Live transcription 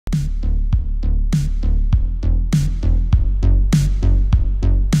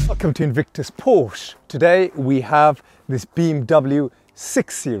Welcome to Invictus Porsche. Today we have this BMW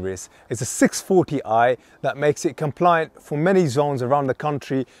 6 Series. It's a 640i that makes it compliant for many zones around the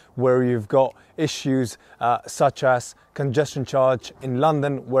country where you've got issues such as congestion charge in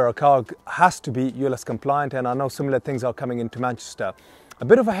London, where a car has to be ULS compliant, and I know similar things are coming into Manchester. A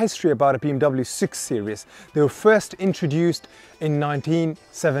bit of a history about a BMW 6 Series. They were first introduced in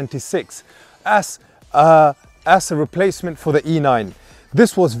 1976 as a replacement for the E9.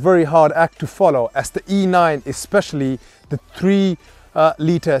 This was very hard act to follow, as the E9, especially the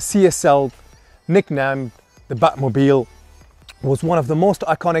 3-litre CSL, nicknamed the Batmobile, was one of the most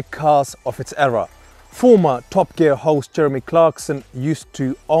iconic cars of its era. Former Top Gear host Jeremy Clarkson used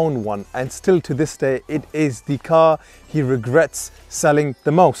to own one, and still to this day it is the car he regrets selling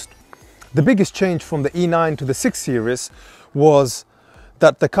the most. The biggest change from the E9 to the 6 Series was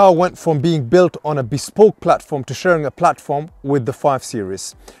that the car went from being built on a bespoke platform to sharing a platform with the 5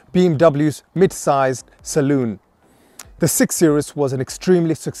 Series, BMW's mid-sized saloon. The 6 Series was an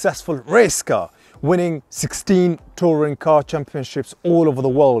extremely successful race car, winning 16 touring car championships all over the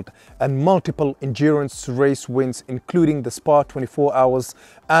world and multiple endurance race wins, including the Spa 24 Hours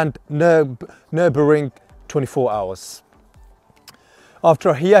and Nürburgring 24 Hours. After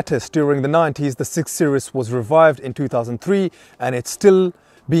a hiatus during the 90s, the 6 Series was revived in 2003 and it's still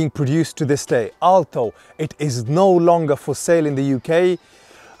being produced to this day, although it is no longer for sale in the UK.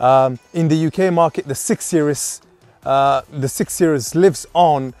 In the UK market, the 6 Series lives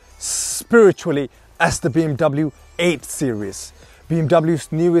on spiritually as the BMW 8 Series,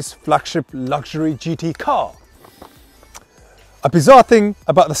 BMW's newest flagship luxury GT car. A bizarre thing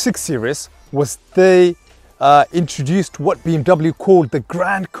about the 6 Series was they introduced what BMW called the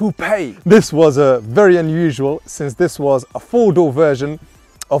Grand Coupe. This was very unusual, since this was a 4-door version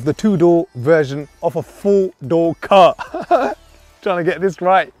of the 2-door version of a 4-door car. Trying to get this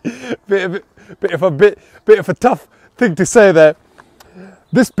right. Bit of a tough thing to say there.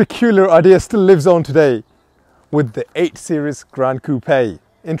 This peculiar idea still lives on today with the 8 Series Grand Coupe,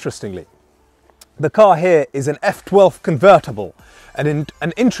 interestingly. The car here is an F12 convertible, and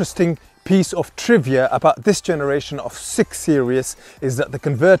an interesting piece of trivia about this generation of 6 Series is that the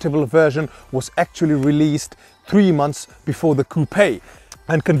convertible version was actually released 3 months before the coupe,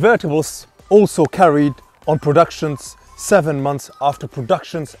 and convertibles also carried on productions 7 months after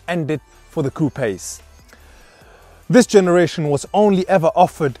productions ended for the coupes. This generation was only ever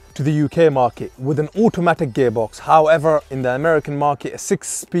offered to the UK market with an automatic gearbox. However, in the American market, a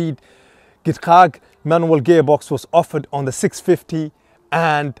 6-speed Getrag manual gearbox was offered on the 650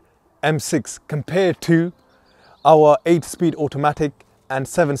 and M6, compared to our 8-speed automatic and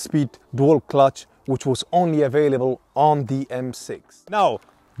 7-speed dual clutch, which was only available on the M6. Now,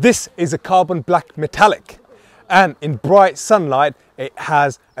 this is a carbon black metallic, and in bright sunlight it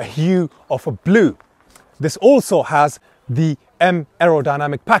has a hue of a blue. This also has the M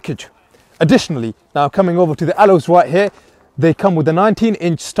aerodynamic package. Additionally, now coming over to the alloys right here, they come with the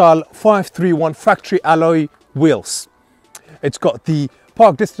 19-inch style 531 factory alloy wheels. It's got the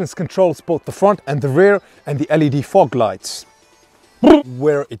park distance controls, both the front and the rear, and the LED fog lights.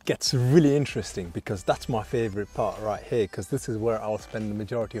 Where it gets really interesting, because that's my favorite part right here, because this is where I'll spend the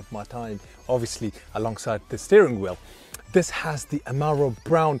majority of my time, obviously alongside the steering wheel. This has the Amaro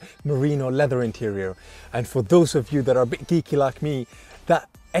brown merino leather interior, and for those of you that are a bit geeky like me, that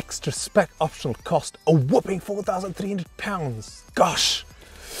extra spec optional cost a whopping £4,300. Gosh!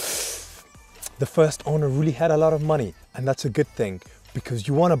 The first owner really had a lot of money, and that's a good thing, because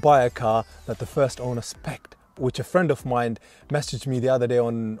you want to buy a car that the first owner spec'd, which a friend of mine messaged me the other day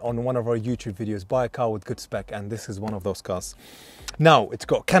on one of our YouTube videos, buy a car with good spec, and this is one of those cars. Now, it's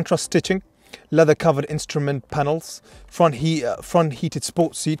got Cantra stitching, leather covered instrument panels, front heated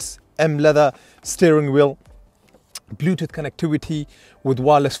sport seats, M leather steering wheel, Bluetooth connectivity with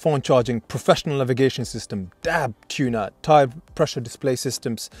wireless phone charging, professional navigation system, DAB tuner, tire pressure display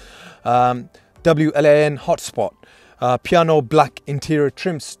systems, WLAN hotspot, piano black interior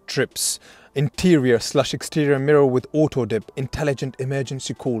trim strips, interior/exterior mirror with auto dip, intelligent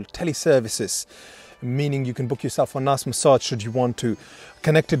emergency call, teleservices, meaning you can book yourself a nice massage should you want to,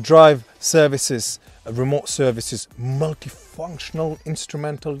 connected drive services, remote services, multifunctional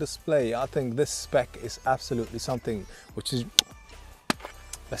instrumental display. I think this spec is absolutely something which is,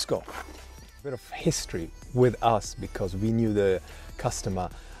 let's go. A bit of history with us, because we knew the customer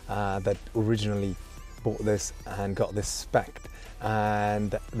that originally bought this and got this spec,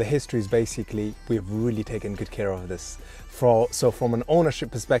 and the history is basically we've really taken good care of this. So from an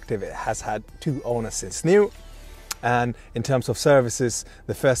ownership perspective, it has had 2 owners since new, And in terms of services,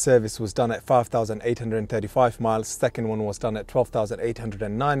 the first service was done at 5,835 miles, second one was done at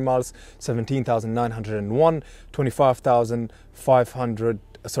 12,809 miles, 17,901,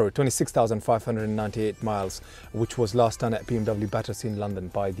 26,598 miles, which was last done at BMW Battersea in London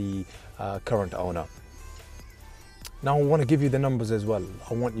by the current owner. Now I want to give you the numbers as well.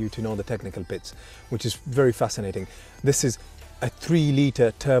 I want you to know the technical bits, which is very fascinating. This is a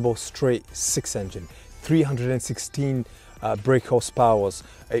 3-litre turbo straight 6 engine, 316 brake horsepower.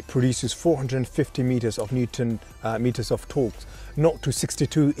 It produces 450 meters of meters of torque. 0 to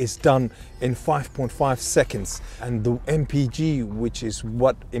 62 is done in 5.5 seconds, and the MPG, which is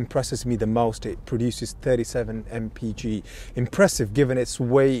what impresses me the most, it produces 37 MPG. Impressive given its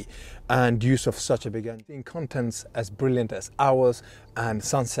weight and use of such a big engine. In contents as brilliant as ours and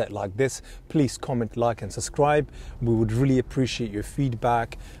sunset like this, please comment, like and subscribe. We would really appreciate your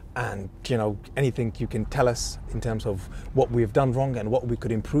feedback, and anything you can tell us in terms of what we've done wrong and what we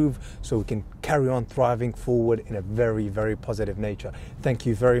could improve, so we can carry on thriving forward in a very, very positive nature. Thank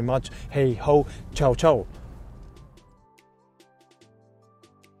you very much. Hey ho, ciao ciao.